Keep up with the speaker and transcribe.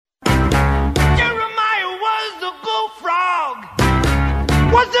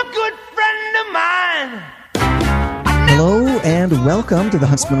a good friend of mine. Hello and welcome to the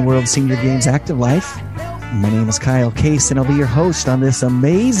Huntsman World Senior Games Active Life. My name is Kyle Case and I'll be your host on this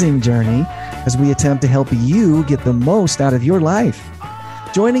amazing journey as we attempt to help you get the most out of your life.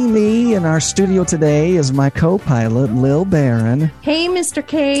 Joining me in our studio today is my co-pilot, Lil Barron. Hey, Mr.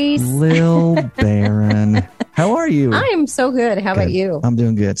 Case. Lil Barron. How are you? I am so good. How about you? I'm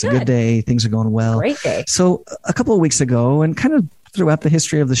doing good. It's a good day. Things are going well. Great day. So a couple of weeks ago, and kind of throughout the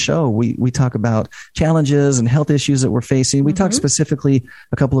history of the show, we talk about challenges and health issues that we're facing. We talked specifically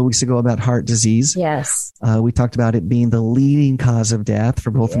a couple of weeks ago about heart disease. Yes. We talked about it being the leading cause of death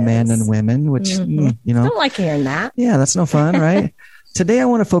for both men and women, which, you know. Don't like hearing that. Yeah, that's no fun, right? Today, I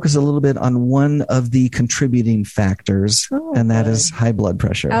want to focus a little bit on one of the contributing factors, and that is high blood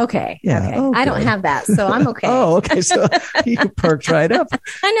pressure. Okay. Yeah, okay. I don't have that, so I'm okay. Oh, okay. So you perked right up.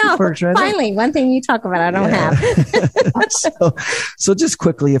 I know. Right Finally, one thing you talk about, I don't have. So just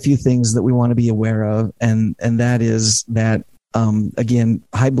quickly, a few things that we want to be aware of, and that is that, again,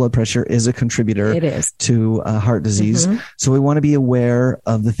 high blood pressure is a contributor to heart disease. So we want to be aware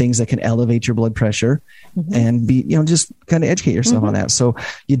of the things that can elevate your blood pressure and be, just kind of educate yourself on that. So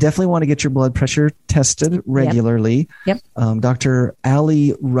you definitely want to get your blood pressure tested regularly. Yep. Dr.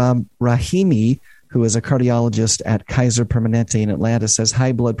 Ali Rahimi, who is a cardiologist at Kaiser Permanente in Atlanta, says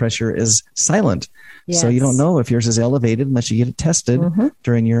high blood pressure is silent. Yes. So you don't know if yours is elevated unless you get it tested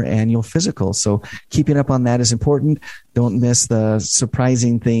during your annual physical. So keeping up on that is important. Don't miss the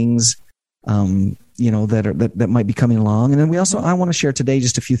surprising things, that might be coming along. And then I want to share today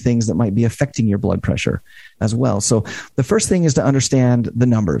just a few things that might be affecting your blood pressure as well. So the first thing is to understand the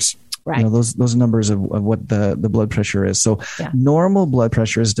numbers. Right. Those numbers of what the blood pressure is. So normal blood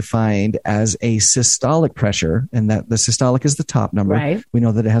pressure is defined as a systolic pressure, and that the systolic is the top number. Right. We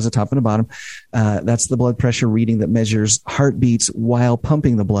know that it has a top and a bottom. That's the blood pressure reading that measures heartbeats while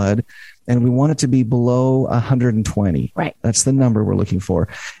pumping the blood. And we want it to be below 120. Right. That's the number we're looking for.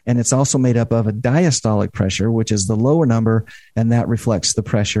 And it's also made up of a diastolic pressure, which is the lower number, and that reflects the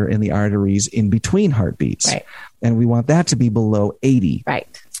pressure in the arteries in between heartbeats. Right. And we want that to be below 80. Right.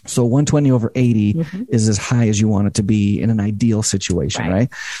 So 120 over 80 is as high as you want it to be in an ideal situation, right?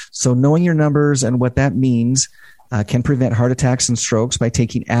 So knowing your numbers and what that means can prevent heart attacks and strokes by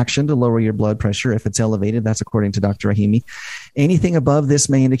taking action to lower your blood pressure if it's elevated. That's according to Dr. Rahimi. Anything above this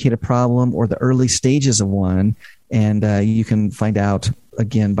may indicate a problem or the early stages of one. And you can find out,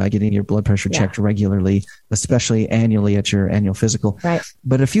 again, by getting your blood pressure checked regularly, especially annually at your annual physical. Right.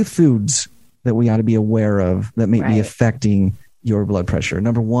 But a few foods that we ought to be aware of that may be affecting your blood pressure.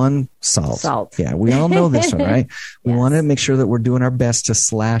 Number one, salt. Yeah, we all know this one, right? We want to make sure that we're doing our best to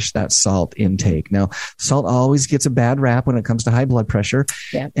slash that salt intake. Now, salt always gets a bad rap when it comes to high blood pressure.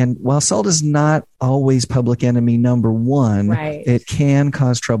 Yeah. And while salt is not always public enemy number one, it can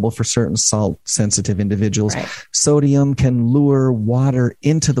cause trouble for certain salt-sensitive individuals. Right. Sodium can lure water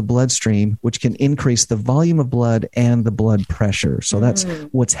into the bloodstream, which can increase the volume of blood and the blood pressure. So that's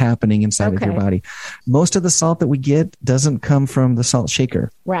what's happening inside of your body. Most of the salt that we get doesn't come from the salt shaker.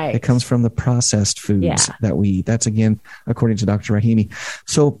 Right. It comes from the processed foods that we eat. That's, again, according to Dr. Rahimi.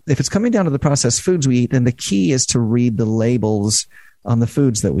 So if it's coming down to the processed foods we eat, then the key is to read the labels on the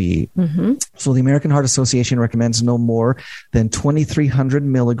foods that we eat. So the American Heart Association recommends no more than 2,300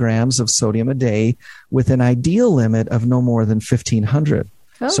 milligrams of sodium a day with an ideal limit of no more than 1,500.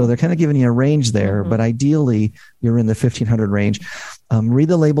 So they're kind of giving you a range there, but ideally you're in the 1,500 range. Read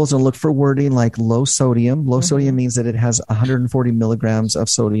the labels and look for wording like low sodium. Low sodium means that it has 140 milligrams of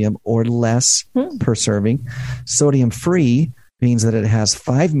sodium or less per serving. Sodium free means that it has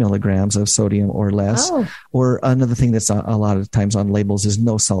 5 milligrams of sodium or less. Or another thing that's a lot of times on labels is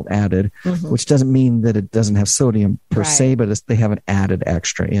no salt added, which doesn't mean that it doesn't have sodium per se, but they haven't added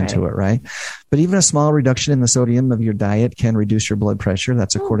extra into it, right? But even a small reduction in the sodium of your diet can reduce your blood pressure.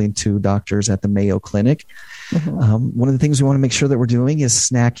 That's according to doctors at the Mayo Clinic. One of the things we want to make sure that we're doing is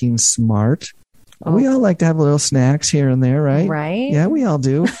snacking smart. We all like to have little snacks here and there, right? Right. Yeah, we all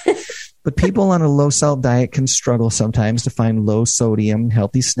do. But people on a low salt diet can struggle sometimes to find low sodium,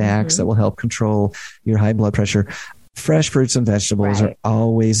 healthy snacks that will help control your high blood pressure. Fresh fruits and vegetables are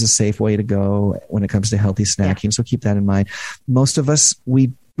always a safe way to go when it comes to healthy snacking. So keep that in mind. Most of us,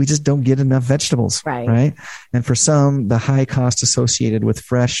 we just don't get enough vegetables, right? And for some, the high cost associated with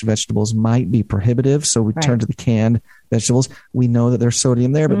fresh vegetables might be prohibitive. So we turn to the canned vegetables. We know that there's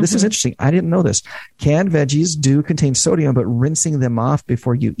sodium there, but this is interesting. I didn't know this. Canned veggies do contain sodium, but rinsing them off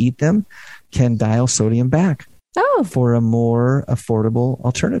before you eat them can dial sodium back. For a more affordable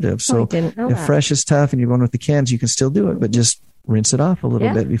alternative. So if fresh is tough and you're going with the cans, you can still do it, but just rinse it off a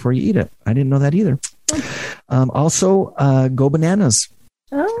little bit before you eat it. I didn't know that either. Also, go bananas.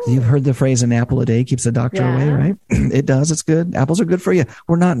 Oh. You've heard the phrase "an apple a day keeps the doctor away," right? It does. It's good. Apples are good for you.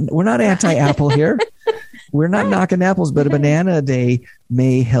 We're not anti-apple here. We're not knocking apples, but a banana a day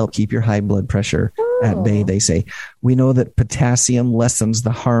may help keep your high blood pressure at bay, they say. We know that potassium lessens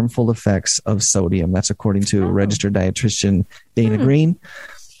the harmful effects of sodium. That's according to registered dietitian Dana Green.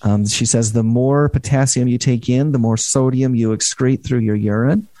 She says the more potassium you take in, the more sodium you excrete through your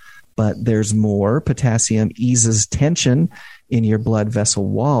urine. But there's more. Potassium eases tension in your blood vessel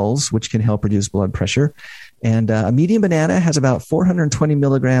walls, which can help reduce blood pressure. And a medium banana has about 420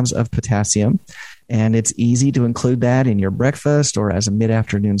 milligrams of potassium, and it's easy to include that in your breakfast or as a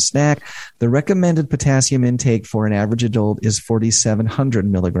mid-afternoon snack. The recommended potassium intake for an average adult is 4,700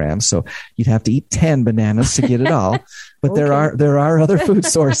 milligrams. So you'd have to eat 10 bananas to get it all. But there are other food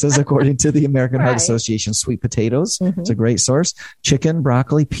sources, according to the American Heart Association. Sweet potatoes, it's a great source. Chicken,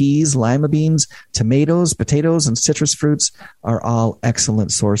 broccoli, peas, lima beans, tomatoes, potatoes, and citrus fruits are all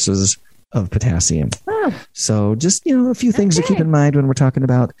excellent sources of potassium. So just, a few things to keep in mind when we're talking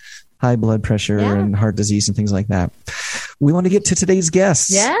about high blood pressure and heart disease and things like that. We want to get to today's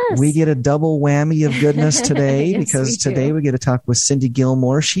guests. Yes. We get a double whammy of goodness today because today we get to talk with Cindy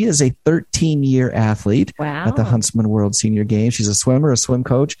Gilmore. She is a 13-year athlete at the Huntsman World Senior Games. She's a swimmer, a swim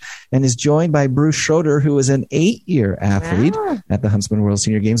coach, and is joined by Bruce Schroeder, who is an 8-year athlete at the Huntsman World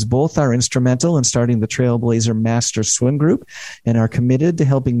Senior Games. Both are instrumental in starting the Trailblazer Masters Swim Group and are committed to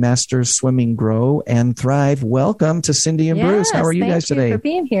helping Masters swimming grow and thrive. Welcome to Cindy and Bruce. How are you guys today? Thank you for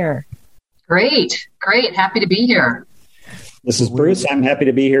being here. Great. Happy to be here. This is Bruce. I'm happy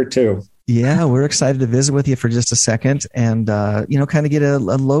to be here too. Yeah, we're excited to visit with you for just a second and, kind of get a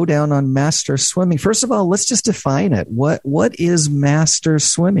lowdown on master swimming. First of all, let's just define it. What is master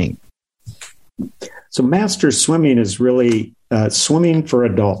swimming? So master swimming is really swimming for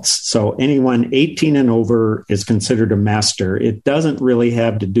adults. So anyone 18 and over is considered a master. It doesn't really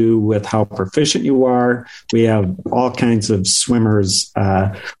have to do with how proficient you are. We have all kinds of swimmers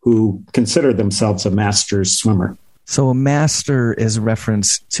who consider themselves a master swimmer. So a master is a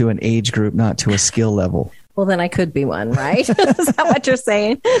reference to an age group, not to a skill level. Well, then I could be one, right? Is that what you're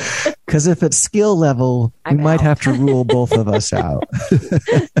saying? Because if it's skill level, we might have to rule both of us out.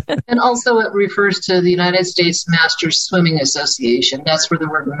 And also it refers to the United States Masters Swimming Association. That's where the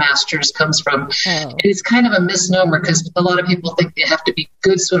word masters comes from. And it's kind of a misnomer because a lot of people think they have to be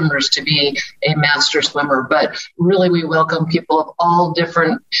good swimmers to be a master swimmer. But really, we welcome people of all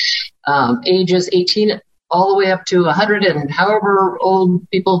different ages, 18 all the way up to 100 and however old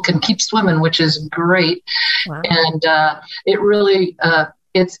people can keep swimming, which is great. Wow. And it really,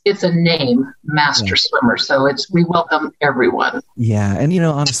 it's a name, master swimmer. So we welcome everyone. Yeah. And,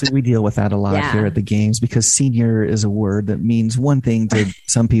 honestly, we deal with that a lot here at the games because senior is a word that means one thing to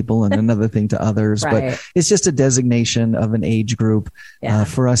some people and another thing to others. But it's just a designation of an age group.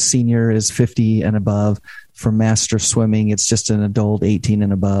 For us, senior is 50 and above. For master swimming, it's just an adult 18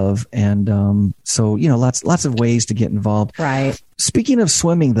 and above. And so, lots of ways to get involved. Right. Speaking of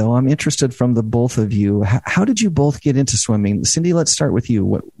swimming, though, I'm interested from the both of you. How did you both get into swimming? Cindy, let's start with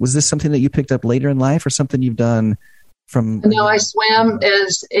you. Was this something that you picked up later in life or something you've done from? No, I swam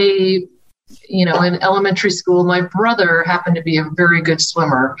as in elementary school. My brother happened to be a very good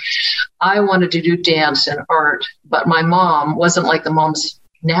swimmer. I wanted to do dance and art, but my mom wasn't like the moms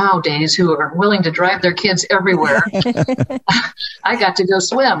nowadays who are willing to drive their kids everywhere. I got to go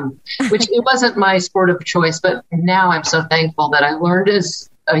swim, which it wasn't my sport of choice, but now I'm so thankful that I learned as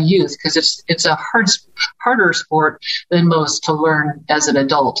a youth because it's a harder sport than most to learn as an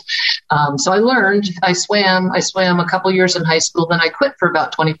adult. So I swam a couple years in high school, then I quit for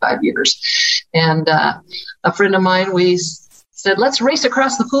about 25 years. And a friend of mine, we said, let's race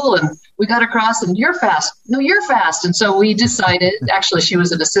across the pool. And we got across and you're fast. No, you're fast. And so we decided, actually, she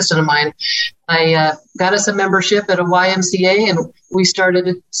was an assistant of mine. I got us a membership at a YMCA and we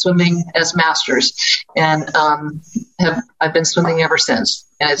started swimming as masters and I've been swimming ever since.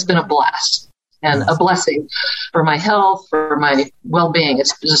 And it's been a blast and a blessing for my health, for my well-being.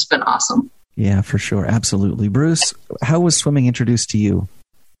 It's just been awesome. Yeah, for sure. Absolutely. Bruce, how was swimming introduced to you?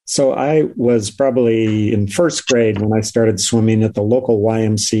 So I was probably in first grade when I started swimming at the local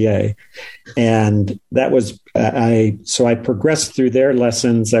YMCA. And that was, I progressed through their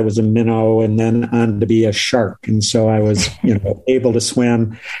lessons. I was a minnow and then on to be a shark. And so I was, able to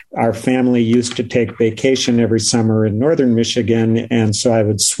swim. Our family used to take vacation every summer in northern Michigan. And so I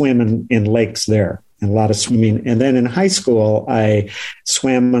would swim in lakes there. And a lot of swimming. And then in high school, I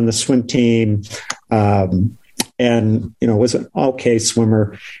swam on the swim team, and, was an okay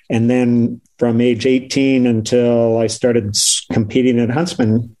swimmer. And then from age 18 until I started competing at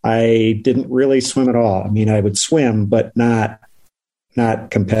Huntsman, I didn't really swim at all. I mean, I would swim, but not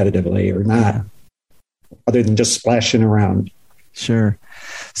competitively or not, other than just splashing around. Sure.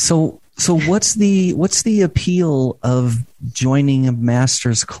 So what's the appeal of joining a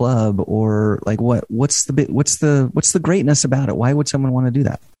master's club, or like what's the greatness about it? Why would someone want to do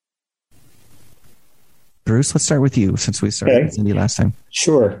that? Bruce, let's start with you since we started with Cindy last time.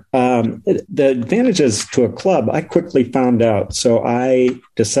 Sure. The advantages to a club, I quickly found out. So I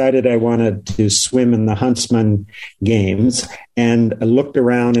decided I wanted to swim in the Huntsman Games, and I looked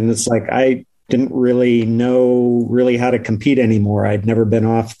around, and it's like I didn't really know how to compete anymore. I'd never been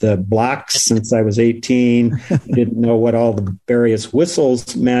off the blocks since I was 18. Didn't know what all the various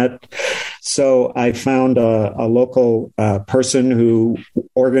whistles meant. So I found a local person who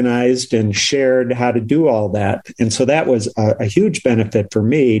organized and shared how to do all that. And so that was a huge benefit for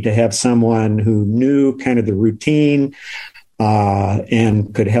me, to have someone who knew kind of the routine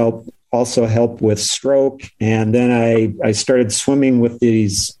and could help with stroke. And then I started swimming with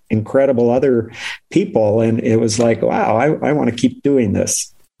these incredible other people. And it was like, wow, I want to keep doing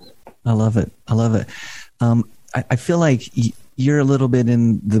this. I love it. I feel like you're a little bit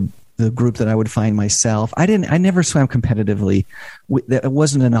in the group that I would find myself. I never swam competitively. That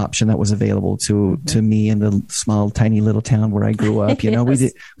wasn't an option that was available to me in the small, tiny little town where I grew up.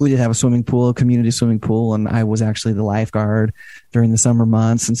 Yes. We did have a swimming pool, a community swimming pool, and I was actually the lifeguard during the summer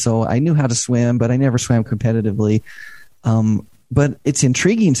months. And so I knew how to swim, but I never swam competitively. But it's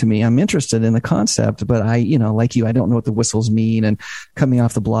intriguing to me. I'm interested in the concept, but I, like you, I don't know what the whistles mean, and coming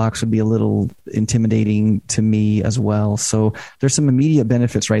off the blocks would be a little intimidating to me as well. So there's some immediate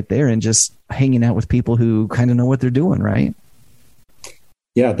benefits right there in just hanging out with people who kind of know what they're doing, right?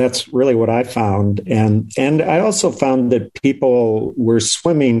 Yeah, that's really what I found. And I also found that people were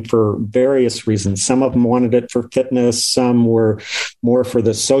swimming for various reasons. Some of them wanted it for fitness. Some were more for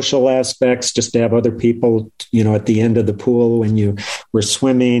the social aspects, just to have other people, at the end of the pool when you were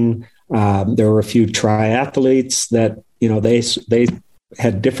swimming. There were a few triathletes that, they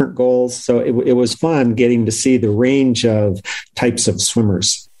had different goals. So it was fun getting to see the range of types of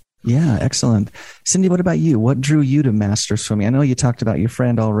swimmers. Yeah, excellent. Cindy, what about you? What drew you to master swimming? I know you talked about your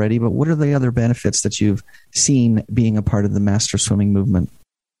friend already, but what are the other benefits that you've seen being a part of the master swimming movement?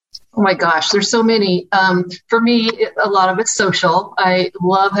 Oh my gosh, there's so many. For me, a lot of it's social. I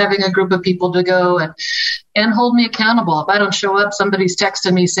love having a group of people to go and hold me accountable. If I don't show up, somebody's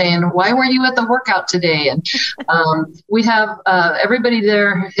texting me saying, "Why were you at the workout today?" And we have everybody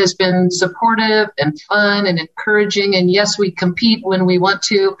there has been supportive and fun and encouraging. And yes, we compete when we want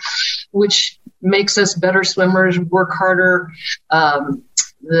to, which makes us better swimmers, work harder.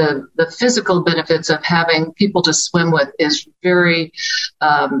 The physical benefits of having people to swim with is very,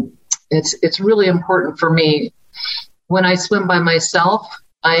 it's really important for me. When I swim by myself,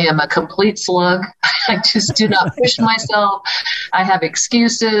 I am a complete slug. I just do not push myself. I have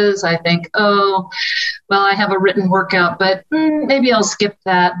excuses. I think, I have a written workout, but maybe I'll skip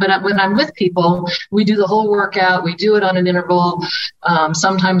that. But when I'm with people, we do the whole workout. We do it on an interval.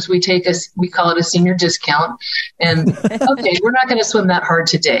 Sometimes we call it a senior discount. And okay, we're not going to swim that hard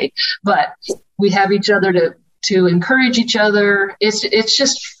today, but we have each other to encourage each other. It's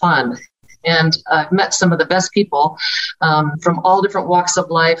just fun. And I've met some of the best people from all different walks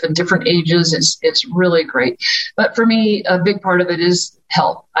of life and different ages. It's really great. But for me, a big part of it is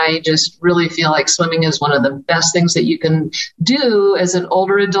health. I just really feel like swimming is one of the best things that you can do as an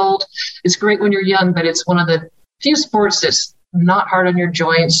older adult. It's great when you're young, but it's one of the few sports that's not hard on your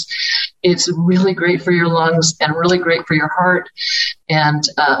joints. It's really great for your lungs and really great for your heart. And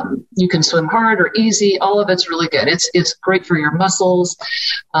you can swim hard or easy. All of it's really good. It's great for your muscles.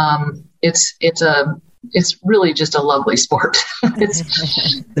 It's really just a lovely sport.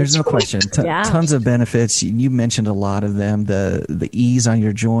 There's no question. Tons of benefits. You mentioned a lot of them. The ease on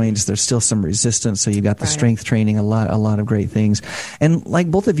your joints. There's still some resistance, so you got the strength training. A lot of great things. And like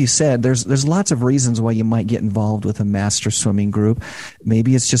both of you said, there's lots of reasons why you might get involved with a master swimming group.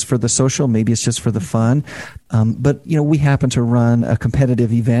 Maybe it's just for the social. Maybe it's just for the fun. But we happen to run a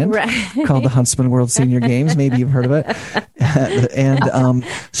competitive event called the Huntsman World Senior Games. Maybe you've heard of it. And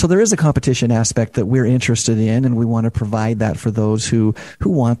so there is a competition aspect that we're interested in, and we want to provide that for those who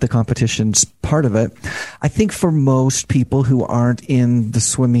want the competitions part of it. I think for most people who aren't in the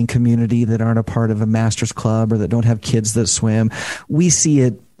swimming community, that aren't a part of a master's club, or that don't have kids that swim, we see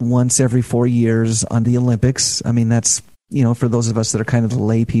it once every 4 years on the Olympics. I mean, that's for those of us that are kind of the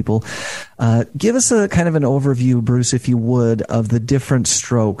lay people. Give us a kind of an overview, Bruce, if you would, of the different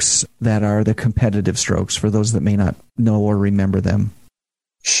strokes that are the competitive strokes for those that may not know or remember them.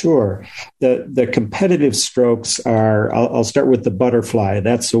 Sure. The competitive strokes are, I'll start with the butterfly.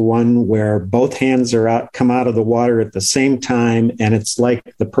 That's the one where both hands come out of the water at the same time, and it's like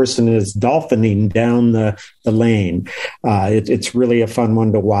the person is dolphining down the lane. It's really a fun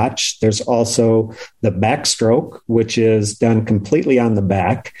one to watch. There's also the backstroke, which is done completely on the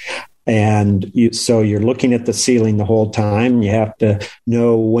back. And so you're looking at the ceiling the whole time. You have to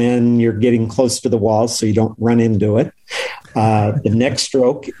know when you're getting close to the wall so you don't run into it. The next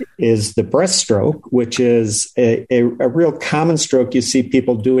stroke is the breaststroke, which is a real common stroke you see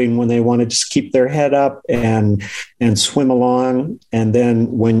people doing when they want to just keep their head up and swim along. And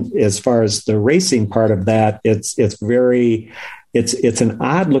then as far as the racing part of that, it's an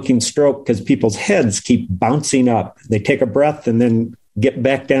odd looking stroke because people's heads keep bouncing up. They take a breath and then get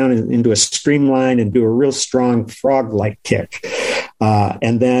back down into a streamline and do a real strong frog-like kick.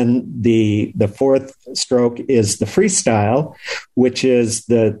 And then the fourth stroke is the freestyle, which is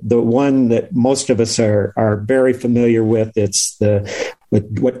the one that most of us are very familiar with. It's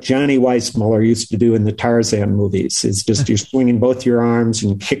what Johnny Weissmuller used to do in the Tarzan movies. Is just you're swinging both your arms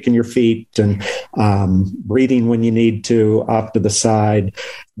and kicking your feet and breathing when you need to off to the side.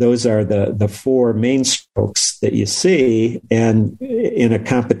 Those are the four main strokes that you see. And in a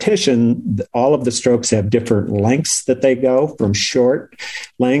competition, all of the strokes have different lengths that they go, from short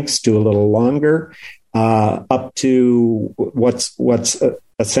lengths to a little longer, up to what's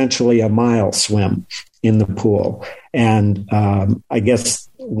essentially a mile swim in the pool. And I guess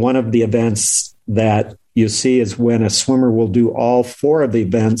one of the events that you see is when a swimmer will do all four of the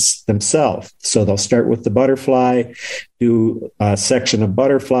events themselves. So they'll start with the butterfly, do a section of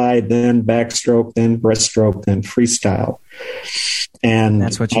butterfly, then backstroke, then breaststroke, then freestyle. And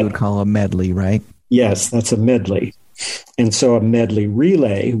that's what you would call a medley, right? Yes, that's a medley. And so a medley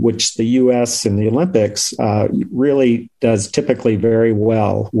relay, which the U.S. and the Olympics really does typically very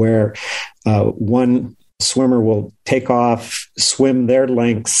well, where one swimmer will take off, swim their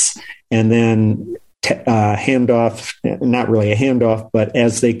lengths, and then hand off, not really a handoff, but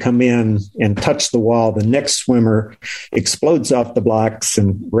as they come in and touch the wall, the next swimmer explodes off the blocks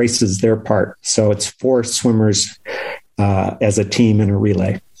and races their part. So it's four swimmers as a team in a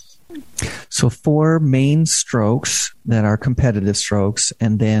relay. So four main strokes that are competitive strokes,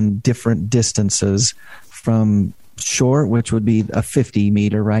 and then different distances from short, which would be a 50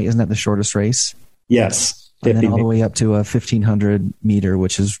 meter, right? Isn't that the shortest race? Yes. And then all the way up to a 1,500 meter,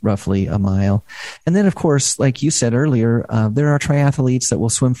 which is roughly a mile. And then, of course, like you said earlier, there are triathletes that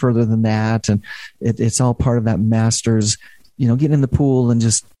will swim further than that. And it's all part of that masters, getting in the pool and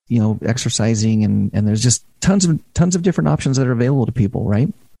just, exercising. And there's just tons of different options that are available to people,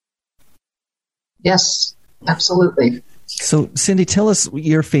 right? Yes, absolutely. So, Cindy, tell us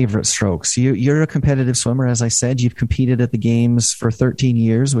your favorite strokes. You're a competitive swimmer, as I said. You've competed at the games for 13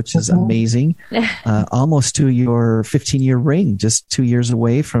 years, which is amazing. Almost to your 15-year ring, just 2 years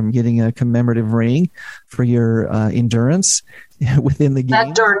away from getting a commemorative ring for your endurance within the game.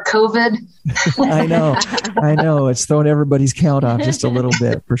 That darn COVID. I know. It's thrown everybody's count off just a little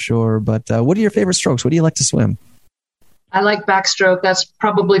bit, for sure. But what are your favorite strokes? What do you like to swim? I like backstroke. That's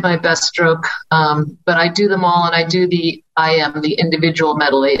probably my best stroke. But I do them all, and I do the individual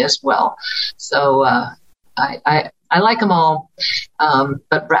medley as well. So I like them all,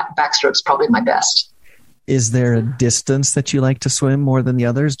 but backstroke's probably my best. Is there a distance that you like to swim more than the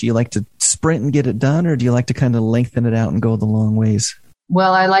others? Do you like to sprint and get it done, or do you like to kind of lengthen it out and go the long ways?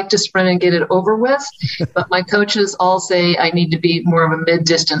 Well, I like to sprint and get it over with, but my coaches all say I need to be more of a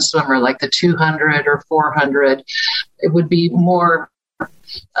mid-distance swimmer, like the 200 or 400. It would be more,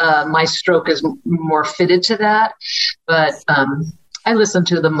 my stroke is more fitted to that, but I listen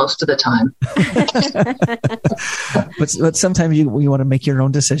to them most of the time. but sometimes you want to make your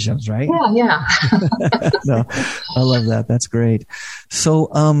own decisions, right? Yeah. No, I love that. That's great. So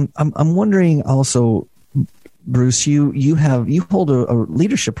I'm wondering also, Bruce, you hold a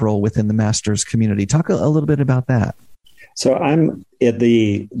leadership role within the Masters community. Talk a little bit about that. So I'm at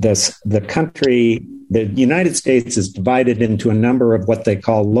the country. The United States is divided into a number of what they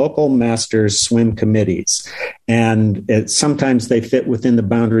call local Masters swim committees, and sometimes they fit within the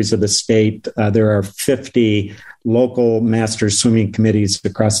boundaries of the state. There are 50 local Masters swimming committees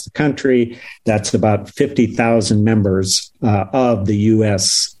across the country. That's about 50,000 members of the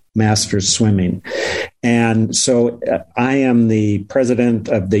U.S. Masters swimming. And so I am the president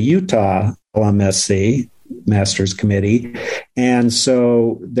of the Utah LMSC Masters Committee. And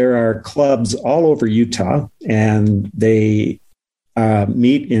so there are clubs all over Utah, and they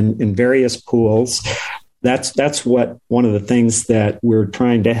meet in various pools. that's what one of the things that we're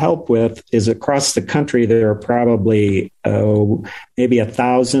trying to help with is across the country, there are probably maybe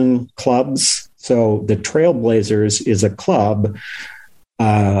 1,000 clubs. So the Trailblazers is a club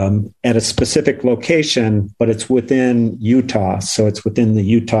at a specific location, but it's within Utah. So it's within the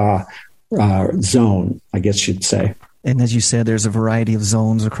Utah zone, I guess you'd say. And as you said, there's a variety of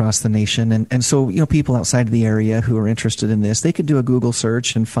zones across the nation. And so, people outside of the area who are interested in this, they could do a Google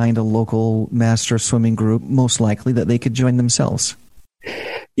search and find a local master swimming group, most likely, that they could join themselves.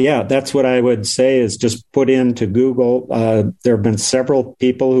 Yeah, that's what I would say is just put into Google. There have been several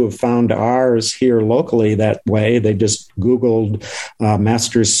people who have found ours here locally that way. They just Googled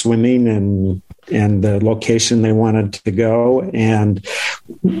Masters Swimming and the location they wanted to go. And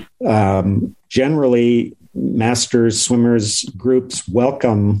generally, Masters swimmers groups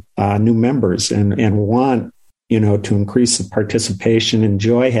welcome new members and want, to increase the participation,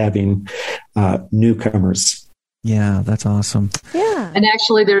 enjoy having newcomers. Yeah, that's awesome. Yeah. And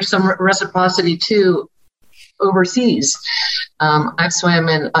actually, there's some reciprocity too overseas. I've swam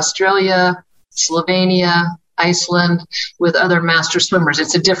in Australia, Slovenia, Iceland with other master swimmers.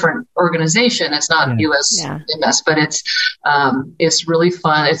 It's a different organization. It's not USMS, but it's really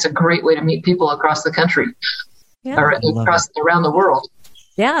fun. It's a great way to meet people across the country or around the world.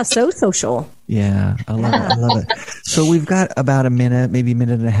 Yeah, so social. Yeah, I love it. So we've got about a minute, maybe a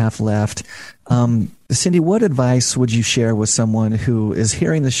minute and a half left. Cindy, what advice would you share with someone who is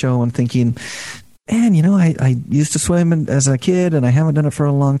hearing the show and thinking, man, I used to swim as a kid and I haven't done it for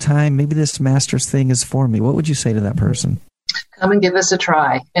a long time. Maybe this Masters thing is for me. What would you say to that person? Come and give us a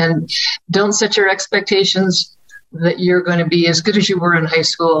try. And don't set your expectations that you're going to be as good as you were in high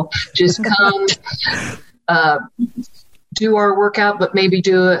school. Just come, do our workout, but maybe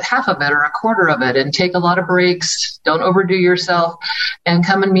do half of it or a quarter of it and take a lot of breaks. Don't overdo yourself and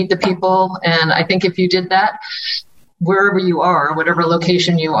come and meet the people. And I think if you did that, wherever you are, whatever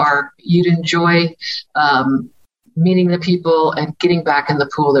location you are, you'd enjoy meeting the people and getting back in the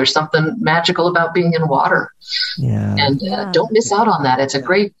pool. There's something magical about being in water. Yeah. And don't miss out on that. It's a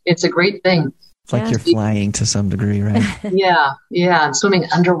great thing. It's like you're flying to some degree, right? Yeah. And swimming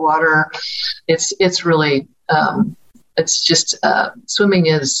underwater. It's really, it's just, swimming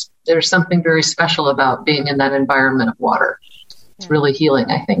there's something very special about being in that environment of water. It's really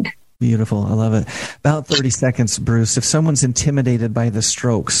healing, I think. Beautiful. I love it. About 30 seconds, Bruce. If someone's intimidated by the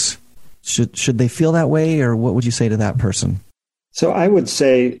strokes, should they feel that way, or what would you say to that person? So I would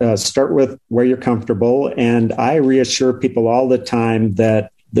say start with where you're comfortable. And I reassure people all the time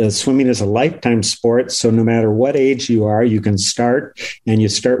that the swimming is a lifetime sport. So no matter what age you are, you can start, and you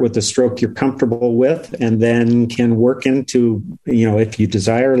start with the stroke you're comfortable with, and then can work into, if you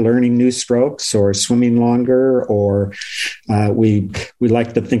desire learning new strokes or swimming longer, or we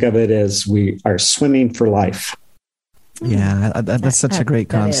like to think of it as we are swimming for life. Yeah, that's such a great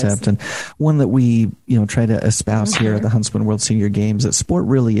concept, and one that we try to espouse here at the Huntsman World Senior Games. That sport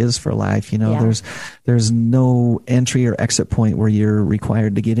really is for life. There's no entry or exit point where you're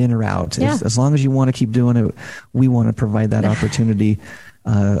required to get in or out. Yeah. As long as you want to keep doing it, we want to provide that opportunity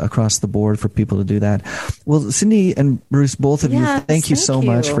across the board for people to do that. Well, Cindy and Bruce, both of you, thank you so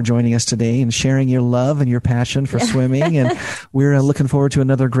much for joining us today and sharing your love and your passion for swimming. And we're looking forward to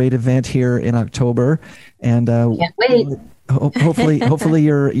another great event here in October. And can't wait. Hopefully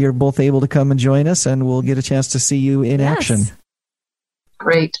you're both able to come and join us, and we'll get a chance to see you in action.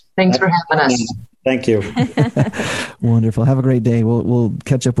 Great. Thanks for having us. Thank you. Wonderful. Have a great day. We'll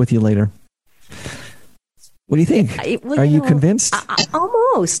catch up with you later. What do you think? Are you convinced?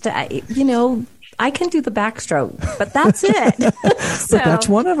 Almost. I can do the backstroke, but that's it. But that's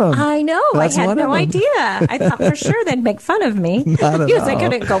one of them. I know. That's I had no idea. I thought for sure they'd make fun of me because I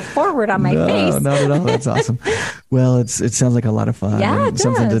couldn't go forward on my face. No, not at all. That's awesome. Well, it sounds like a lot of fun. Yeah, and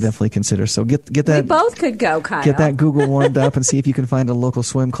something to definitely consider. So get that. We both could go, Kyle. Get that Google warmed up and see if you can find a local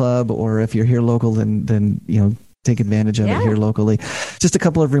swim club, or if you're here local, then take advantage of it here locally. Just a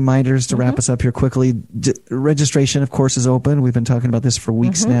couple of reminders to wrap us up here quickly. Registration, of course, is open. We've been talking about this for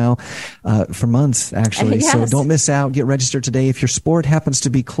weeks now, for months, actually. Yes. So don't miss out. Get registered today. If your sport happens to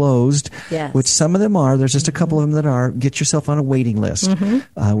be closed, which some of them are, there's just a couple of them that are, get yourself on a waiting list. We're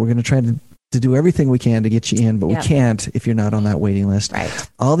going to try to do everything we can to get you in, but we can't if you're not on that waiting list. Right.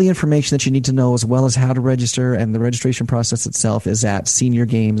 All the information that you need to know, as well as how to register and the registration process itself, is at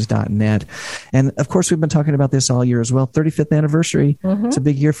seniorgames.net. And of course, we've been talking about this all year as well. 35th anniversary. It's a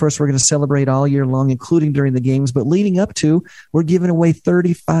big year for us. We're going to celebrate all year long, including during the games. But leading up to, we're giving away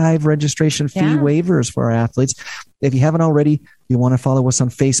 35 registration fee waivers for our athletes. If you haven't already, You want to follow us on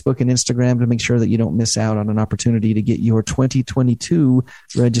Facebook and Instagram to make sure that you don't miss out on an opportunity to get your 2022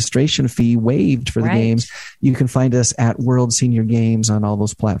 registration fee waived for the games. You can find us at World Senior Games on all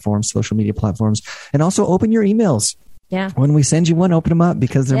those platforms, social media platforms, and also open your emails. Yeah. When we send you one, open them up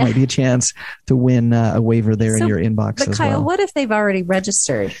because there might be a chance to win a waiver there in your inbox but as Kyle, well. What if they've already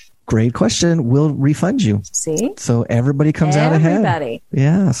registered? Great question. We'll refund you. See? So everybody comes out ahead.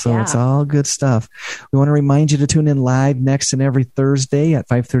 Yeah. So it's all good stuff. We want to remind you to tune in live next and every Thursday at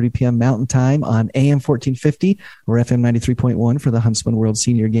 5:30 p.m. Mountain Time on AM 1450 or FM 93.1 for the Huntsman World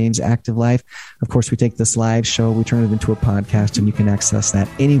Senior Games Active Life. Of course, we take this live show, we turn it into a podcast, and you can access that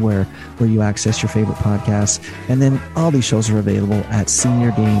anywhere where you access your favorite podcasts. And then all these shows are available at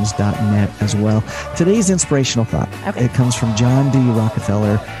seniorgames.net as well. Today's inspirational thought, it comes from John D.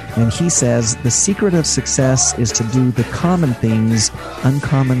 Rockefeller. And he says, the secret of success is to do the common things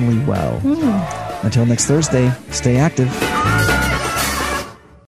uncommonly well. Until next Thursday, stay active.